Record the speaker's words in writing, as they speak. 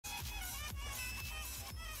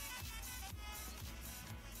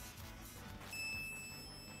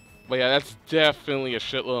But yeah, that's definitely a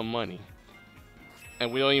shitload of money.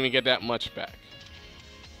 And we don't even get that much back.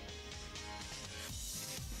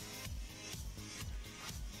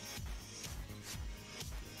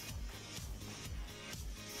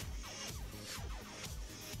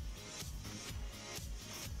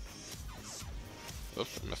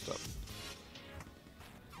 Oops, I messed up.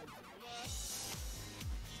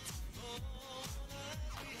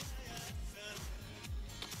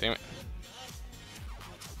 Damn it.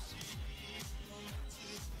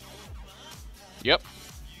 Yep.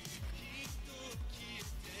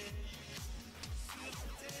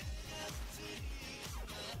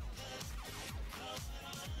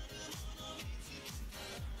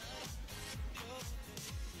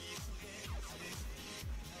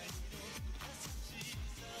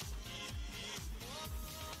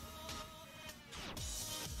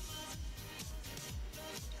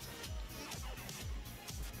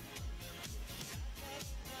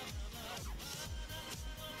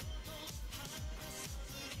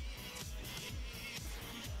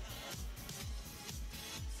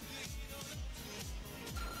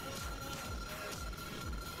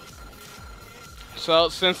 So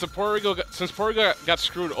since Puerto Rico got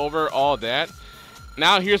screwed over all that,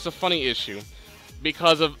 now here's the funny issue.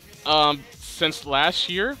 Because of since last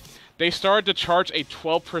year, they started to charge a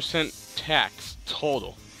 12% tax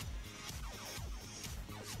total.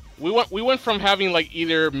 We went from having like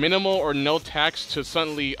either minimal or no tax to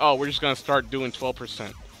suddenly, oh, we're just gonna start doing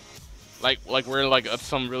 12%. Like we're in like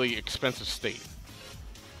some really expensive state.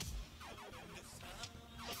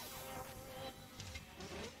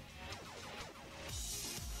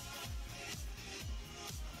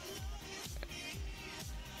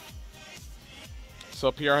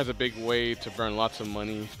 So PR has a big way to burn lots of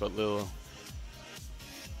money, but little.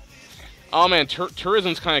 Oh man,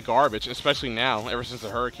 tourism's kind of garbage, especially now, ever since the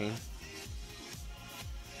hurricane.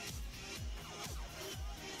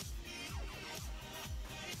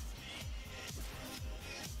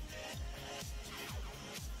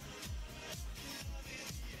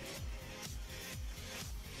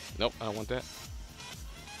 Nope, I don't want that.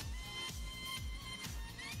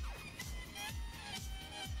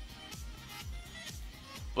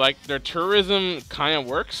 Like, their tourism kind of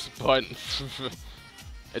works, but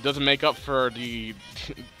it doesn't make up for the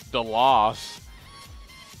loss,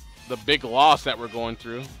 the big loss that we're going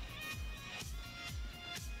through.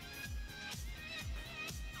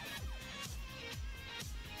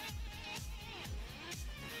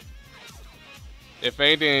 If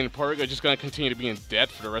anything, Puerto Rico is just going to continue to be in debt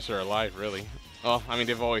for the rest of their life, really. Well, I mean,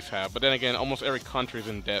 they've always have, but then again, almost every country is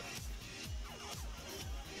in debt.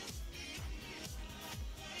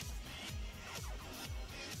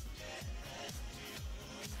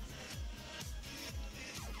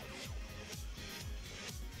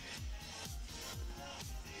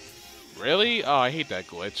 Really? Oh, I hate that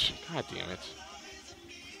glitch. God damn it.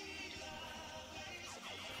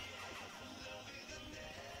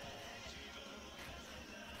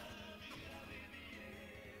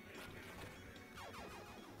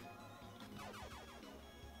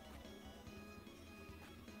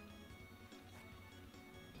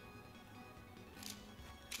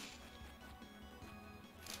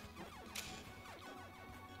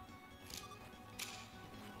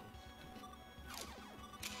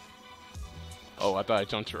 Oh, I thought I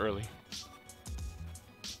jumped too early.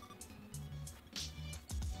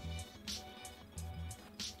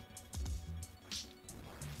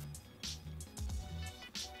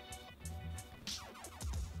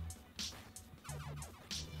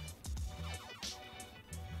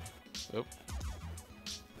 Oop.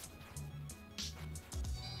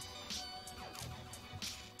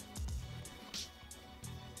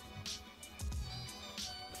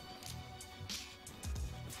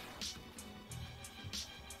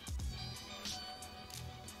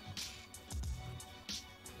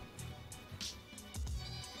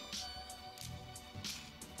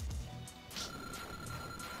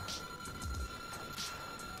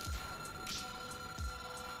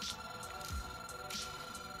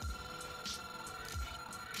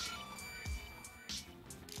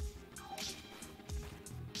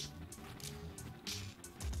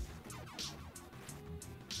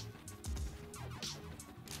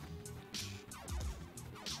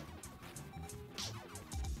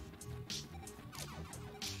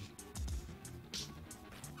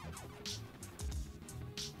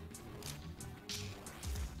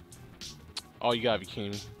 Oh, you gotta be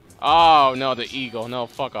kidding me. Oh, no, the eagle. No,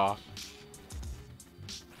 fuck off.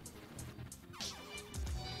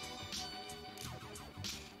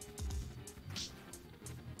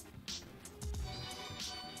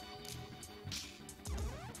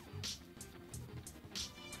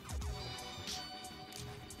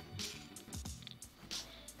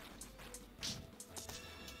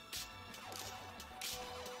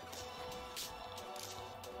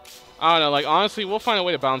 I don't know. Like honestly, we'll find a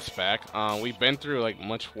way to bounce back. We've been through like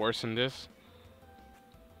much worse than this,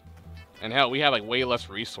 and hell, we have like way less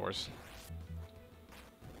resource.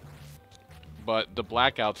 But the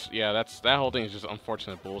blackouts, yeah, that whole thing is just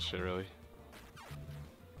unfortunate bullshit, really.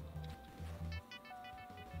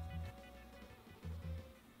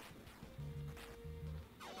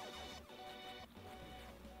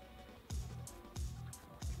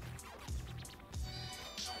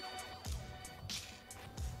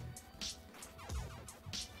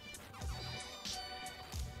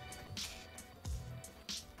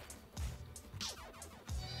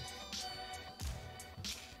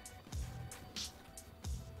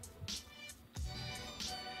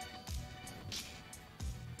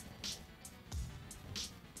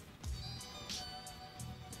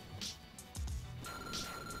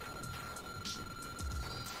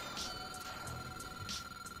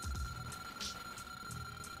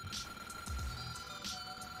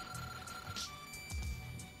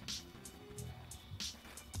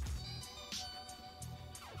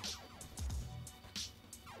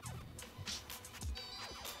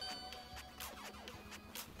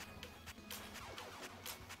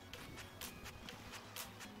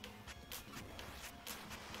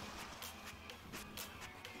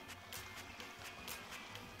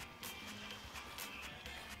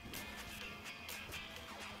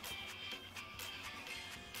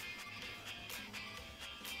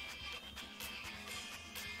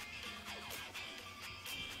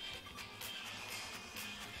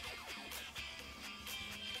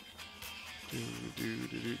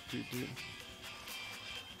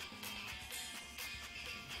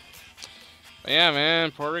 Yeah,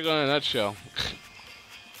 man, Puerto Rico in a nutshell.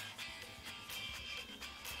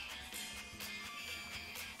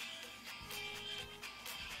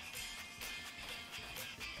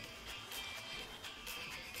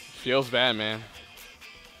 Feels bad, man.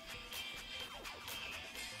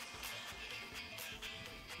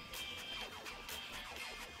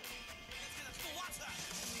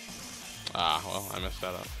 Ah, well, I messed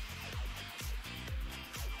that up.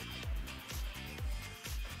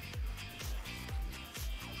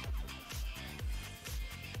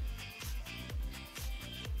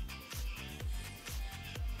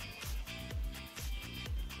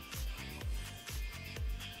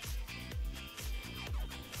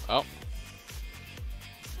 Oh.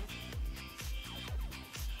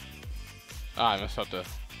 Ah, I messed up the...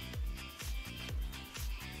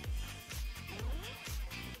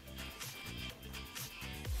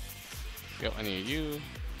 Yep, I need you.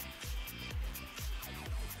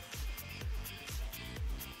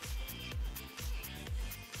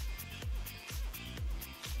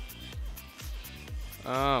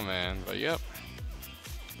 Oh, man, but yep.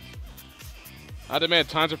 I demand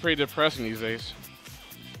times are pretty depressing these days.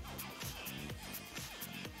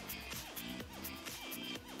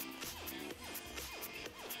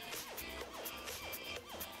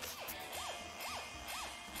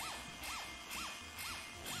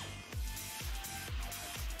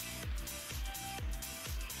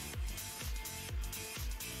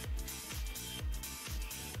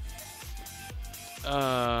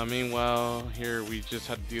 Meanwhile, here we just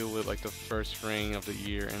had to deal with like the first ring of the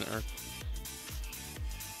year and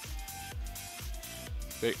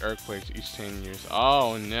big earthquakes each 10 years.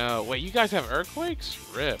 Oh no! Wait, you guys have earthquakes?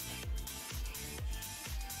 Rip.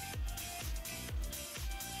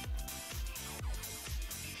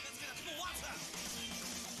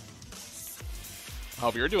 I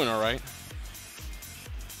hope you're doing all right.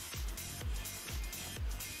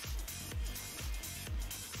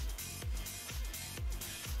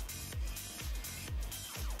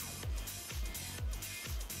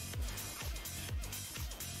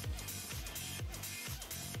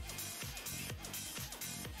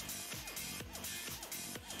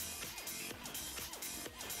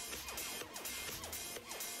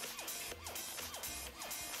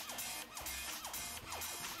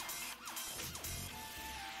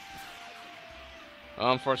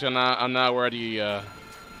 Unfortunately, I'm not where the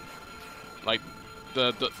like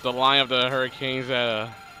the line of the hurricanes that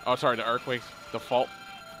oh sorry, the earthquakes, the fault.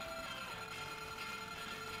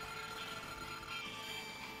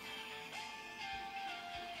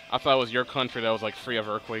 I thought it was your country that was like free of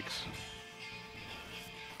earthquakes.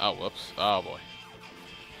 Oh whoops! Oh boy.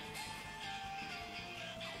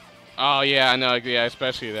 Oh yeah, I know. Yeah,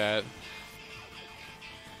 especially that.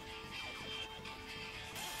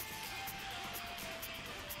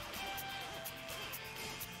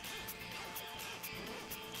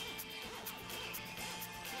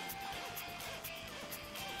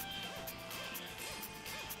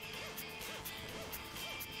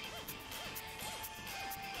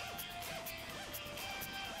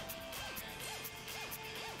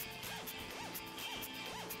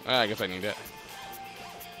 I guess I need that.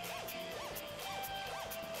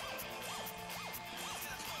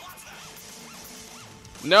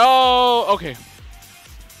 No! Okay.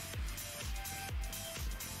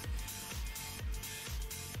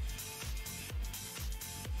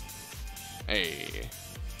 Hey.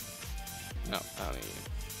 No, I don't need it.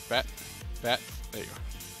 Bat. Bat. There you go.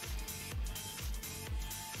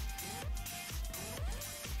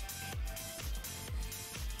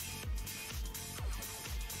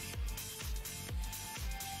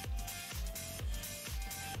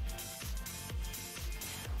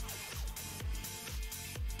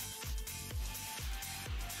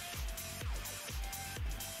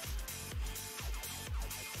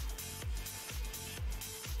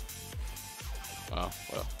 Oh,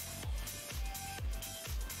 well.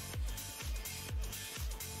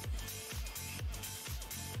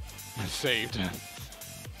 Saved.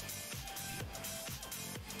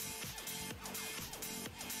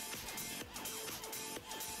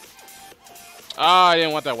 Ah, I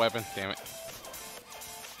didn't want that weapon. Damn it.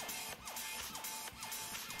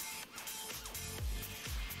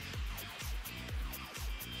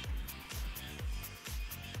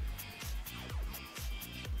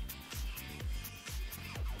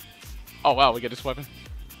 Oh wow, we get this weapon.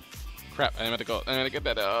 Crap, I didn't have to go. I didn't get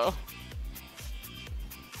that.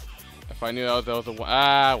 If I knew that was the one.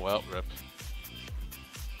 Ah, well, rip.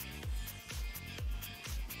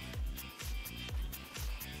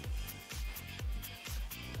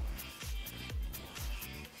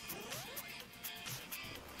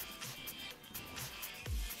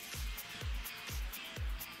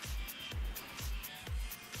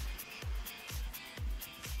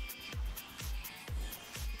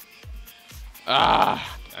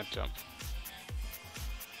 Ah, that jump.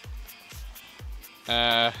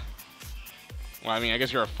 Well, I mean, I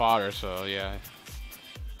guess you're a fodder, so yeah.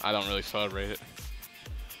 I don't really celebrate it.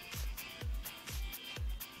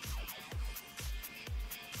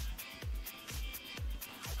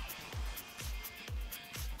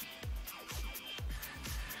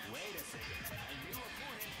 Wait a second. A new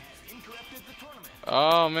opponent has interrupted the tournament.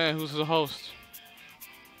 Oh man, who's the host?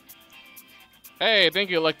 Hey, thank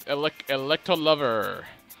you, Electo Lover.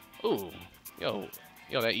 Ooh, yo,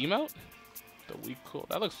 that emote? The weak cool.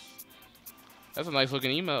 That's a nice looking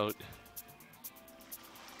emote.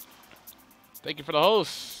 Thank you for the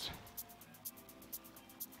host.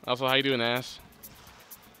 Also, how you doing, ass?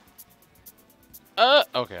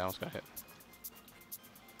 Okay, I almost got hit.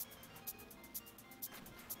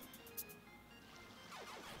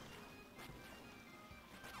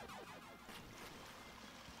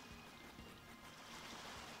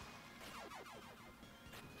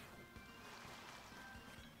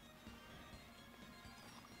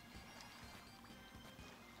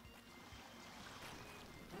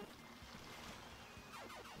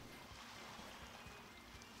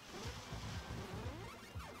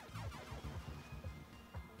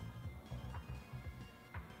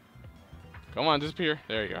 Come on, disappear.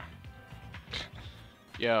 There you go.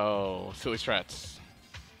 Yo, silly strats.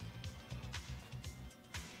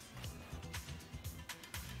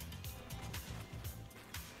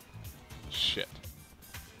 Shit.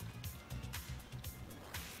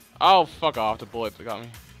 Oh, fuck off. The bullet got me.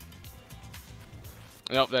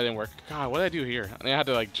 Nope, that didn't work. God, what did I do here? I had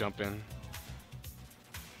to, like, jump in.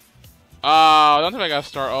 I don't think I gotta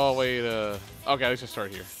start all the way to... Okay, at least I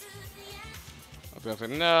start here. I was gonna say,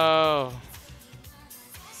 no.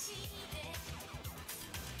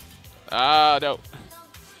 No.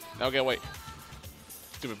 No, get away.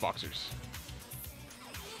 Stupid boxers.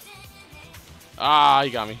 Ah,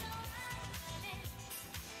 he got me.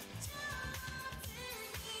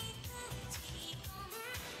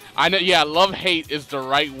 I know, yeah, love-hate is the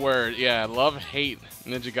right word. Yeah, love-hate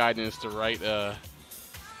Ninja Gaiden is the right,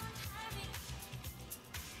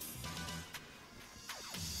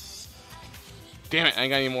 Damn it, I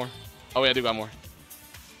ain't got any more. Oh, wait, I do got more.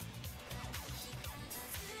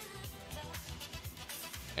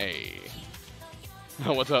 Hey.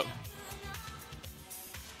 What's up?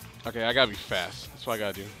 Okay, I gotta be fast. That's what I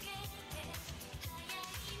gotta do.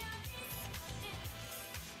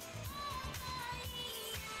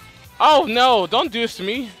 Oh, no! Don't do this to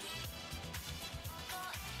me!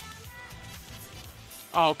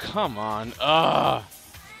 Oh, come on. Ugh.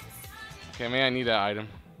 Okay, man, I need that item.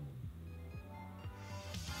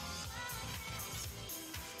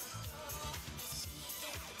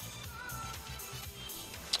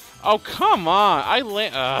 Oh, come on. I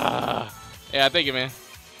land. Yeah, thank you, man.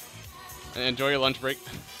 And enjoy your lunch break.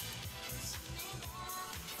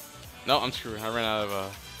 No, I'm screwed. I ran out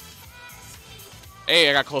of, Hey,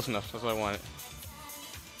 I got close enough. That's what I wanted.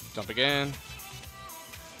 Jump again.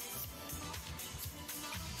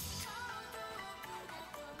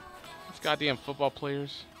 Goddamn football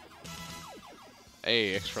players.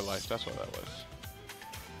 Hey, extra life. That's what that was.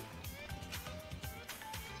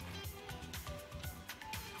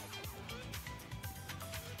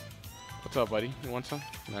 What's up, buddy? You want some?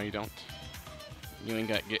 No, you don't. You ain't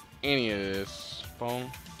got to get any of this. Boom.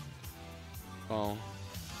 Boom.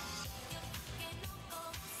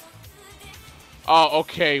 Oh,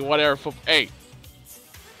 okay. Whatever. Hey.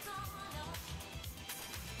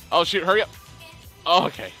 Oh, shoot. Hurry up. Oh,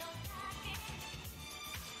 okay.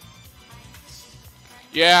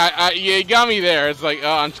 Yeah, yeah, you got me there. It's like,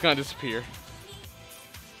 oh, I'm just gonna disappear.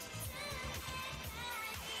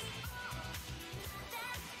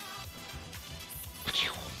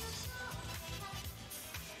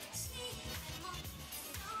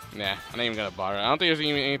 Nah, I'm not even gonna bother. I don't think there's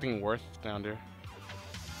even anything worth down there.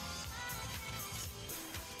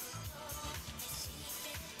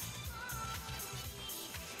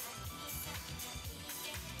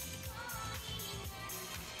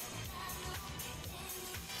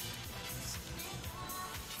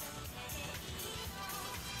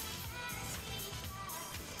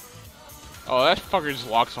 Oh, that fucker just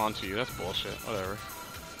walks onto you. That's bullshit. Whatever.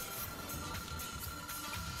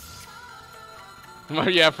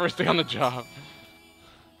 Yeah, first day on the job.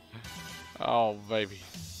 Oh, baby.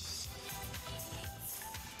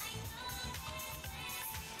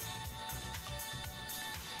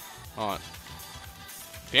 Hold on.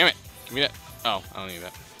 Damn it. Give me that. Oh, I don't need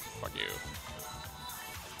that. Fuck you.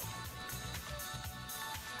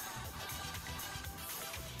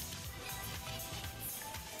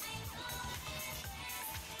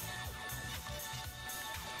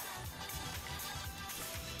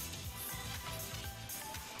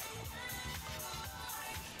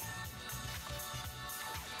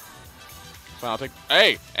 Fine, I'll take.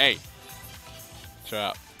 Hey! Hey! Shut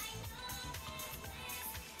up.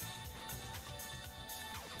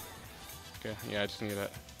 Okay, yeah, I just need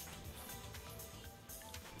that.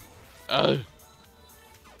 Ugh!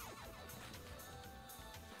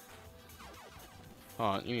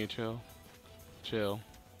 Hold on, you need to chill. Chill.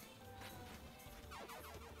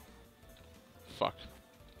 Fuck.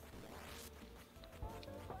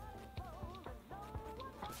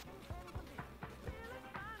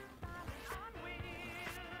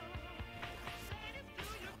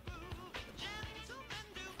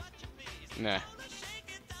 Nah.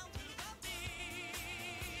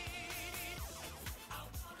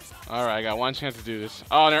 Alright, I got one chance to do this.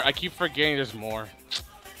 Oh, I keep forgetting there's more.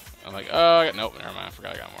 I'm like, oh, nope, never mind. I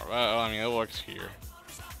forgot I got more. Well, I mean, it works here.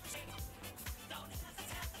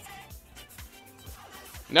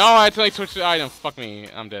 No, I had to like switch the item. Fuck me.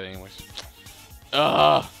 I'm dead anyways.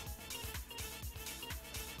 Ugh.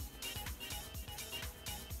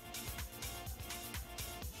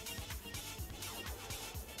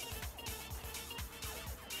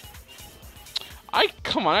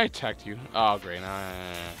 Come on, I attacked you. Oh, great.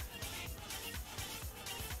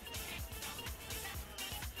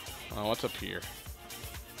 Oh, what's up here?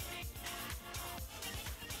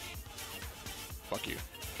 Fuck you.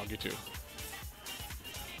 Fuck you too.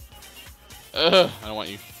 Ugh, I don't want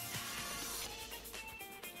you.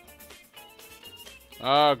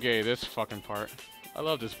 Okay, this fucking part. I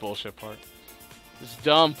love this bullshit part. This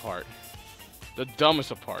dumb part. The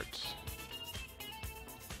dumbest of parts.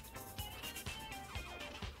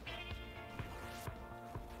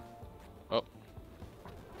 Oh.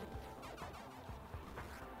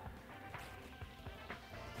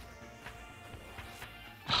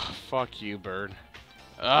 Fuck you, bird.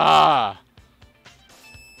 Ah!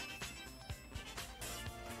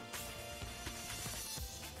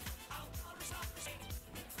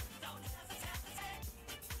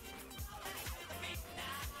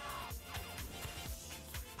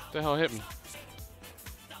 What the hell hit me?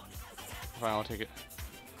 Fine, I'll take it.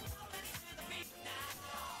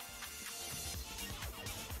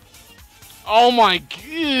 Oh my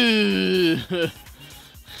god!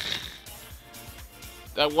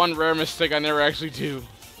 That one rare mistake I never actually do.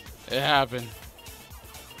 It happened.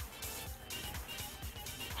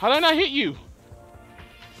 How did I not hit you?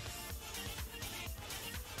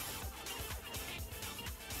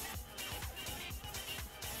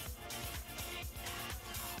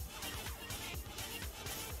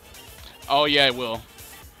 Oh yeah, it will.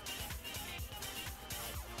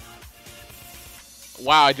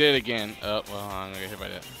 Wow, I did it again. Oh, well, I'm gonna get hit by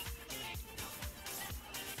that.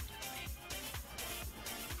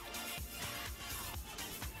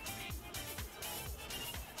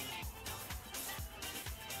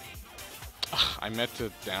 Ugh, I meant to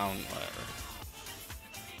down, whatever.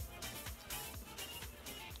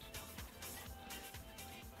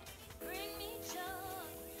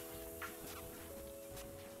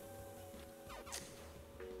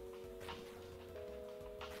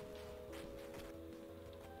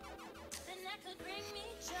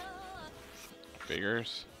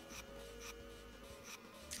 Figures.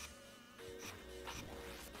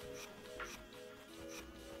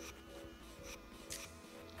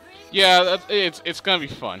 Yeah, it's gonna be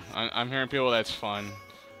fun. I'm hearing people that's fun.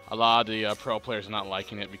 A lot of the pro players not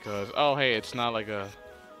liking it because, oh hey, it's not like a.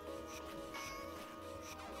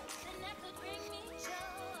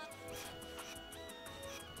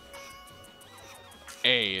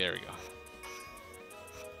 Hey, there we go.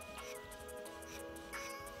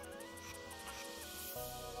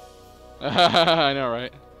 I know,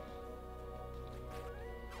 right?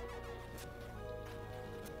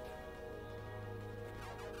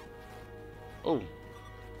 Oh.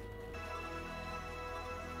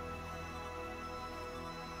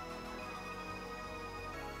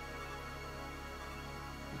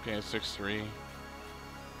 Okay, 6-3.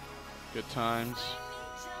 Good times.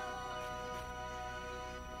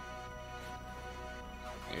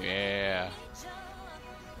 Yeah.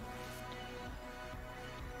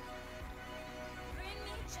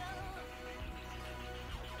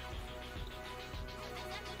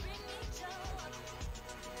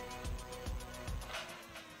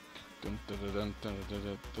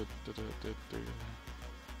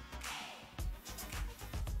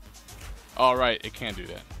 All right, it can't do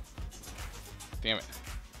that. Damn it.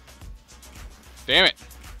 Damn it.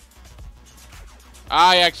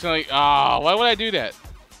 I accidentally. Ah, why would I do that?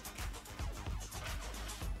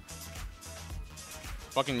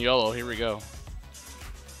 Fucking YOLO, here we go.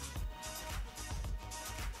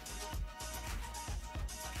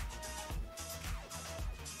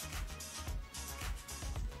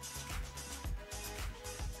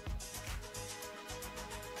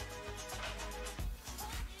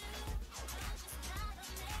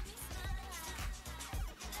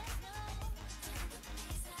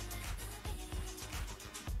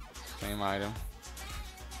 Same item.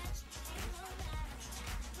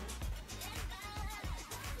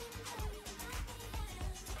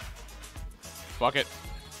 Fuck it.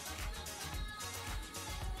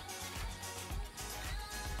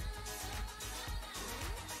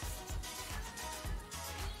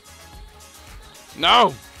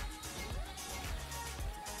 No!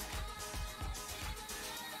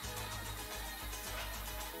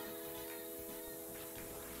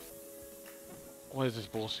 What is this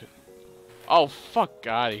bullshit? Oh, fuck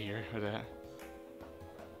out of here with that.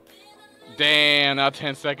 Damn, now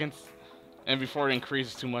 10 seconds. And before it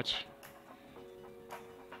increases too much.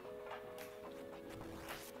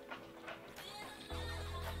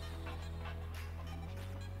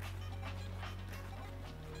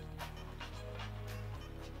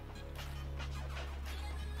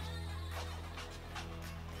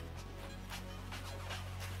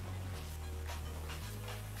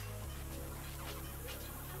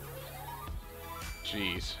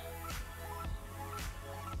 Jeez.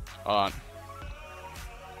 Hold on.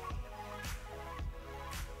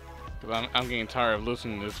 Cause I'm getting tired of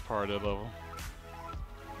losing this part of the level.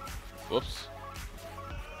 Whoops.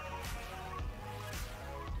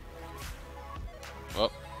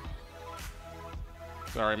 Well.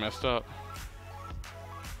 Sorry, messed up.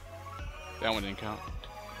 That one didn't count.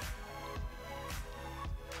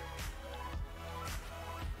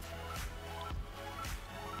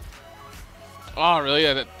 Oh, really?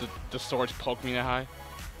 Yeah, the swords poked me that high?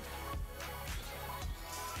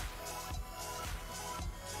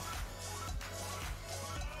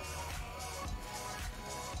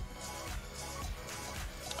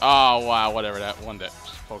 Oh, wow, whatever, that one that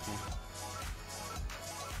just poked me.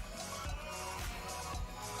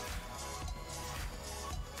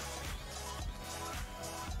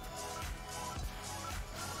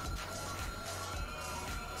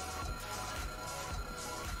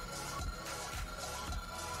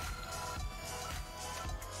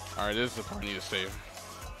 Alright, this is the part I need to save.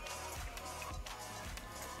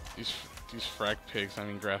 These frag pigs, I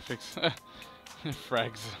mean graphics.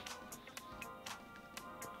 Frags.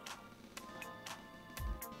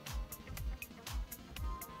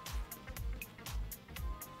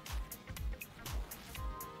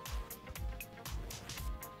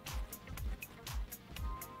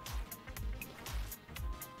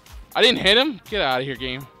 I didn't hit him? Get out of here,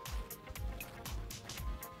 game.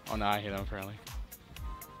 Oh, no, I hit him apparently.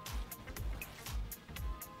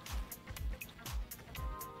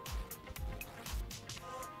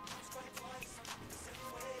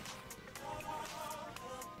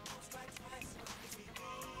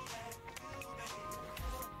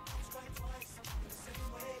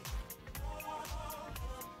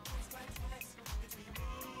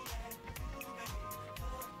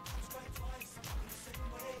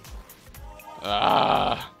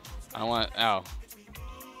 I want. Ow.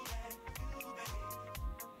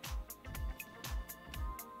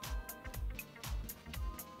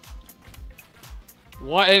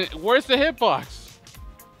 What? And where's the hitbox?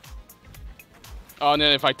 Oh, and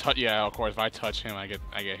then if I touch, yeah, of course, if I touch him, I get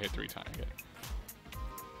hit 3 times.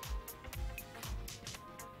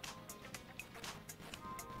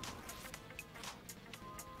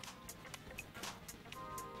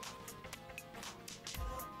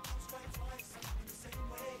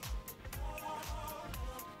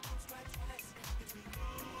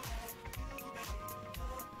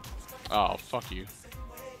 Oh, fuck you.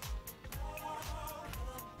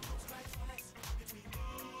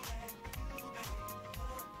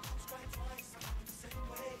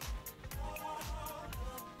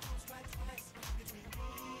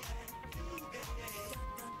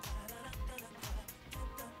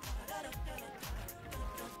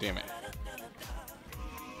 Damn it.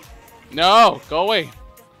 No! Go away!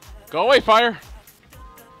 Go away, fire!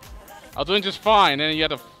 I was doing just fine, and then you had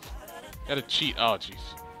to cheat. Oh, jeez.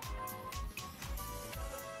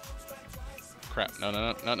 Crap. No,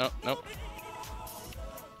 no, no, no, no, nope.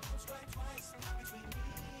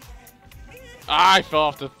 Ah, I fell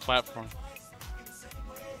off the platform.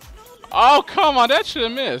 Oh, come on, that should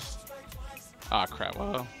have missed. Ah, crap.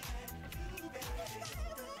 Well.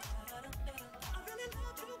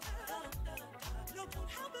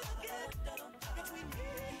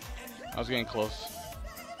 I was getting close.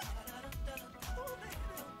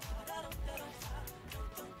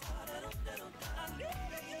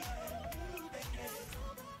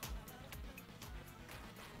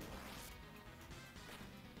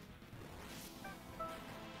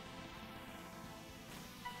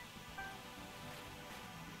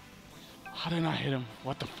 How did I not hit him?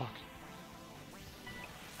 What the fuck?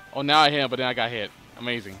 Oh, now I hit him, but then I got hit.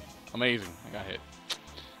 Amazing. Amazing. I got hit.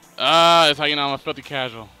 Ah, that's how you know I'm a filthy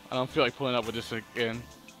casual. I don't feel like pulling up with this again.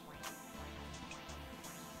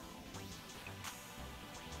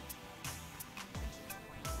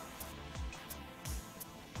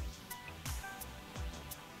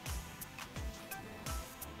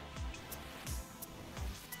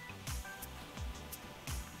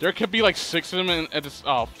 There could be like 6 of them at this.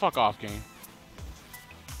 Oh, fuck off, game.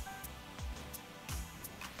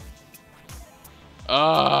 Oh,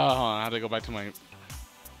 I have to go back to my.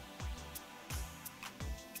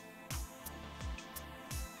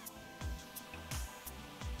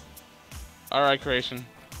 Alright, Creation.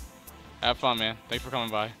 Have fun, man. Thanks for coming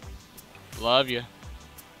by. Love you.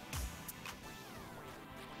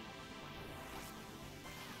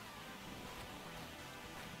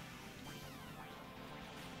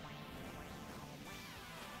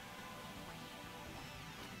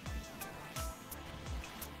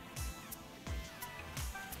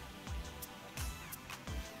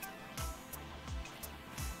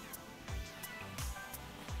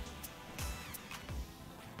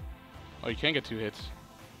 Oh, you can't get 2 hits.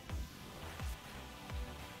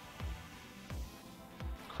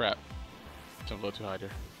 Crap. Jumped a little too high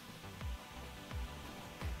there.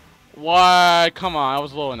 Why? Come on, I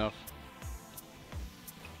was low enough.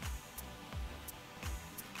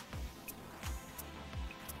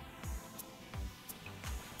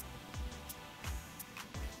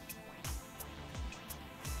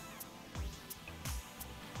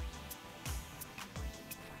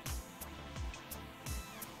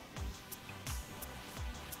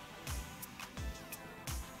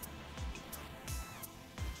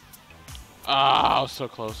 Ah, I was so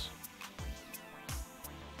close.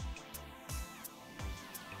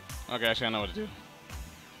 Okay, actually, I know what to do.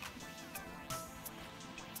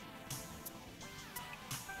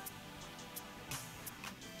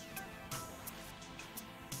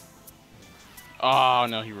 Oh,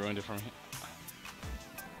 no, he ruined it for me.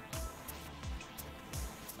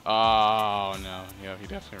 Oh, no. Yeah, he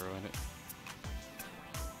definitely ruined it.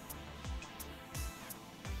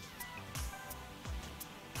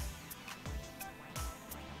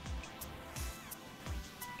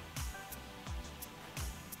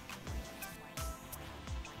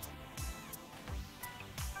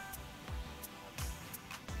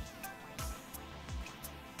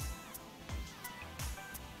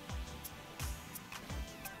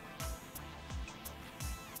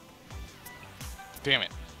 Damn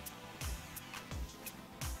it.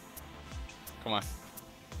 Come on.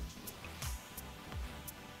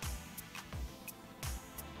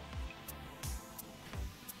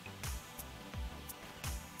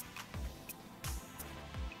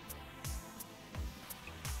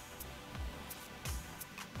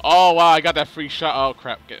 Oh, wow, I got that free shot. Oh,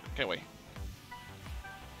 crap. Get away.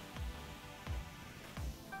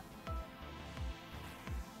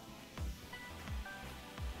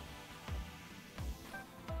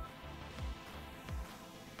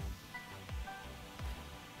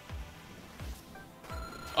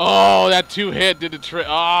 Oh, that 2-hit did the trick.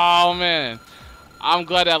 Oh, man. I'm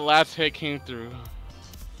glad that last hit came through.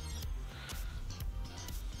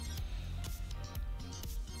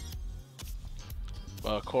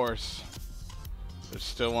 But of course, there's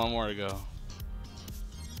still one more to go.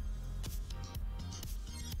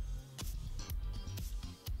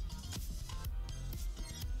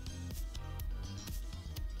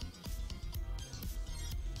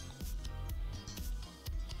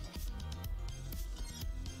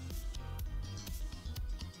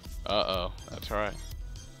 Uh-oh, that's right.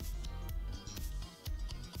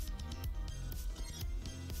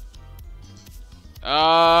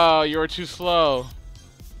 Oh, you were too slow.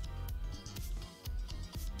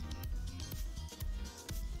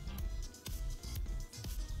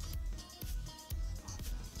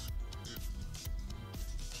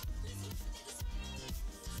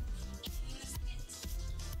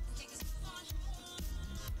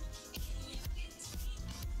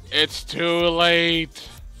 It's too late.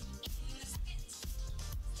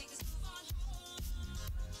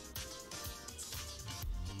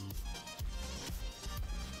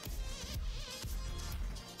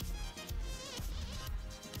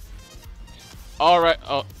 All right.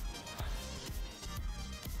 Oh.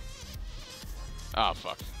 Oh,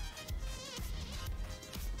 fuck.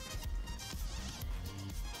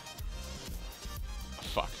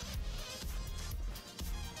 Fuck.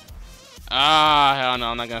 Ah, hell no,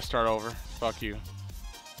 I'm not gonna start over. Fuck you.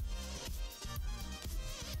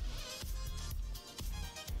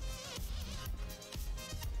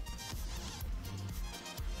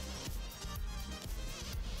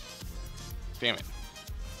 Damn it.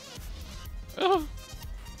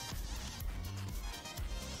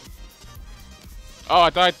 Oh, I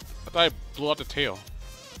thought I blew out the tail.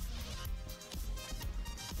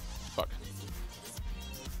 Fuck.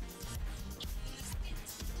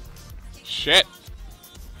 Shit.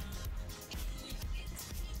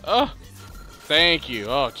 Oh, thank you.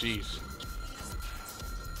 Oh, jeez.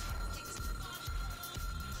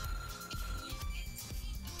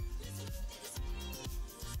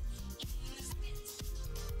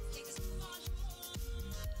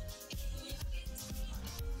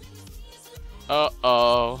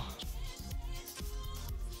 Uh-oh.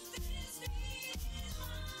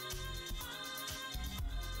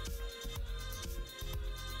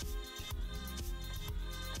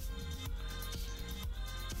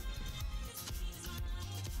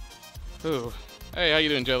 Ooh. Hey, how you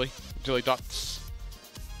doing, Jelly? Jelly Dots.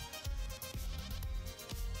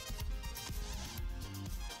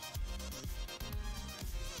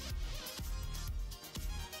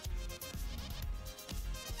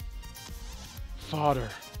 Fodder.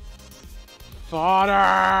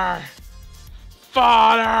 Fodder!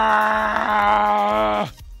 Fodder!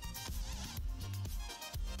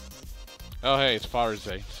 Oh, hey, it's Father's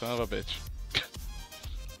Day. Son of a bitch.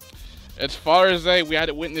 It's Father's Day. We had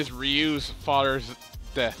to witness Ryu's father's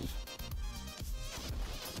death.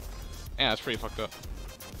 Yeah, that's pretty fucked up.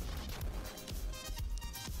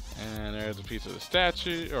 And there's a piece of the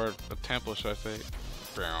statue, or the temple, should I say.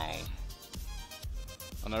 Boom.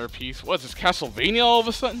 Another piece. What's this, Castlevania all of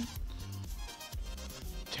a sudden?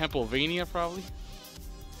 Templevania, probably.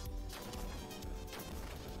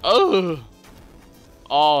 Oh!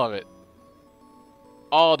 All of it.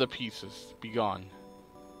 All the pieces. Be gone.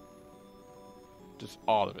 Just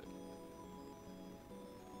all of it.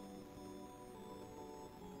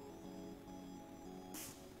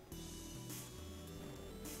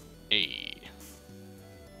 Hey.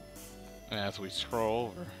 And as we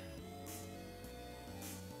scroll over,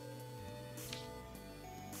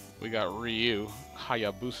 we got Ryu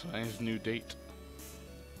Hayabusa and his new date.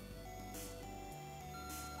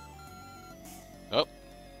 Oh.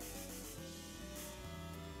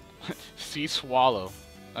 Sea Swallow.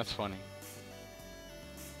 That's funny.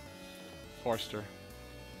 Forster.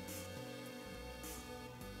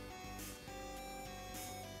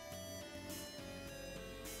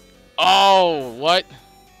 Oh, what?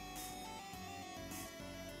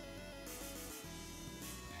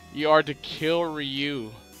 You are to kill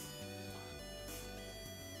Ryu.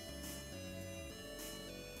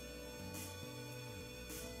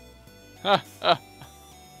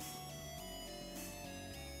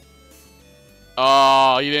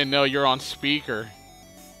 Oh, you didn't know you're on speaker.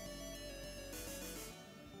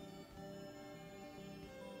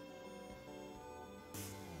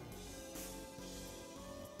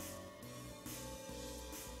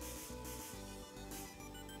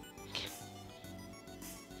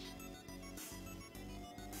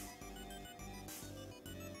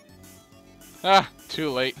 Ah,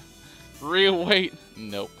 too late. Ryu, wait.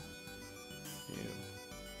 Nope. Ew.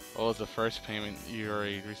 What was the first payment you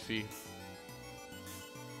already received?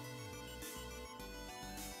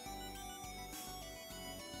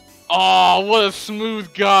 Oh, what a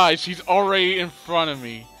smooth guy. She's already in front of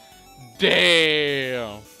me.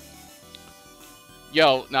 Damn.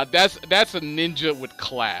 Yo, now that's a ninja with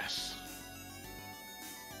class.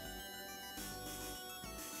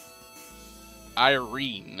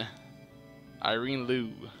 Irene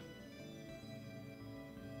Liu.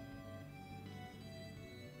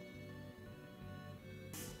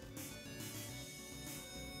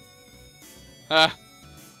 Huh.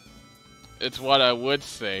 It's what I would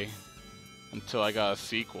say until I got a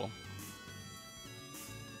sequel.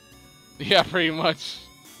 Yeah, pretty much.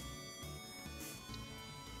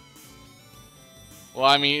 Well,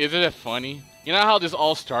 I mean, isn't it funny? You know how this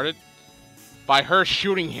all started? By her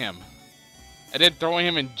shooting him. And then throwing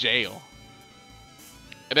him in jail.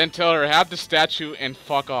 And then tell her, have the statue and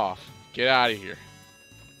fuck off. Get out of here.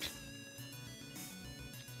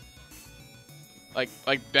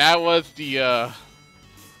 Like that was the,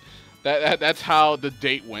 that's how the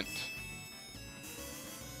date went.